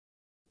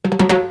One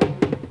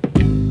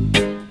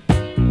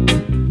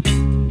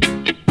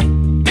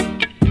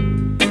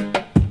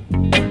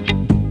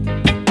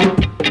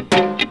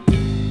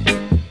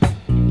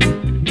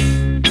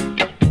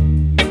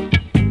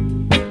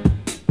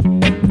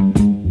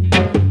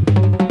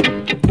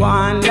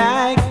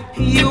like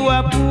you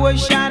a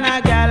portion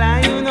of gal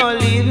and you no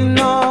live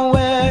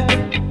nowhere.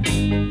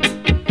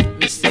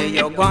 Me say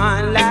you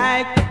one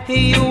like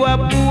you a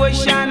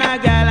portion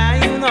of gal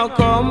and you no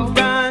come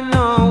from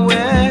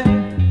nowhere.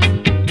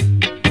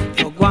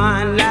 You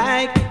one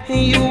like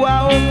you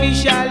are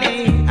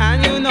officially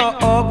and you no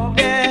up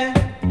there.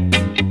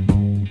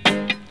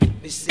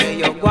 Me say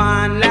you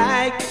one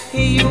like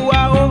you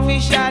are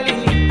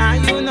officially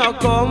and you no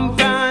come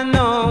from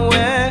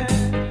nowhere.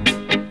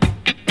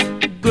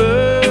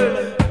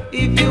 Girl,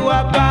 if you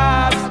a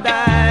pop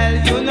style,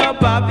 you know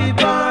Papi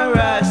Pan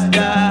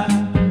Rasta.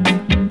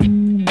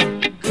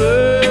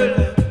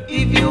 Girl,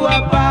 if you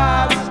a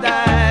pop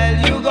style,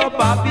 you go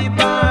Papi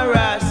Pan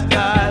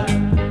Rasta.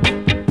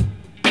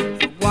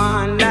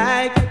 One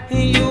like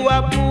you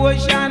a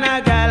portion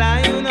of gal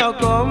and you no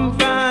come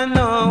from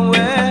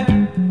nowhere.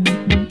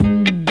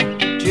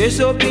 Dress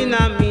up in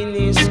a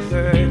mini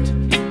skirt,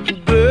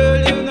 girl,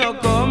 you no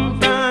come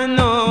from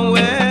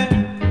nowhere.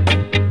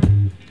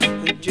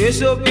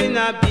 Dress up in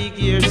a big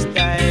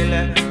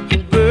hairstyle,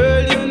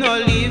 girl, you no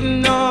live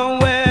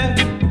nowhere.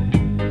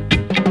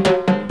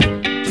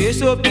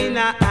 Dress up in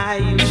a high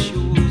heel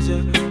shoes,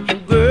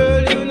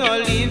 girl, you no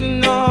live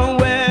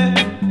nowhere.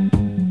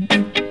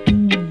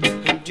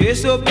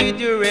 Dress up with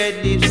your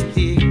red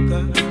lipstick,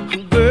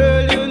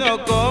 girl, you no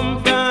come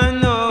from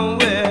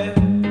nowhere.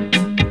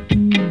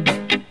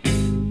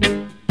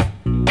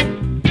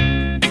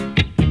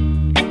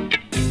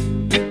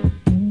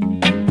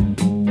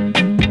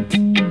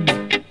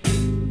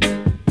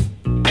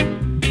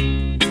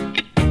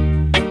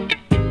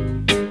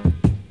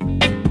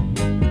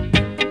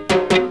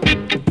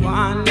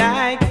 One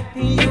like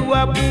you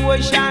a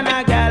portion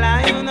of gal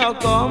and you no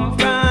come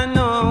from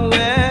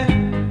nowhere.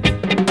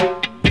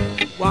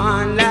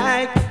 One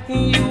like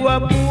you a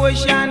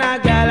portion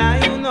of gal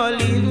and you no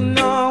live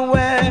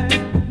nowhere.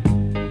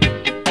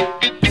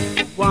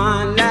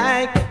 One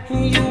like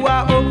you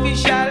are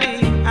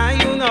officially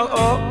and you no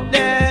up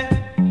there.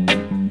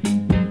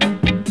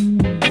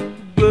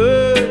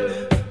 Girl,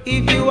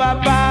 if you a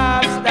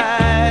pop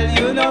style,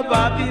 you know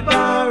Papi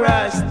Pan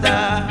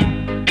Rasta.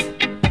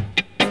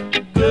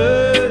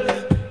 Girl,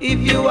 if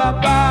you a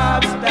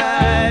pop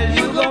style,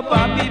 you go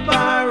Papi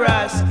Pan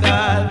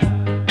Rascal.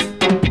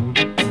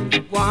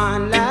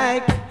 One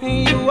like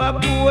you a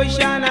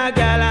portion of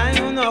gal and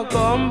you no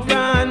come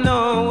from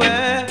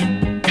nowhere.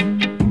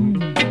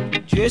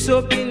 Dress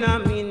up in a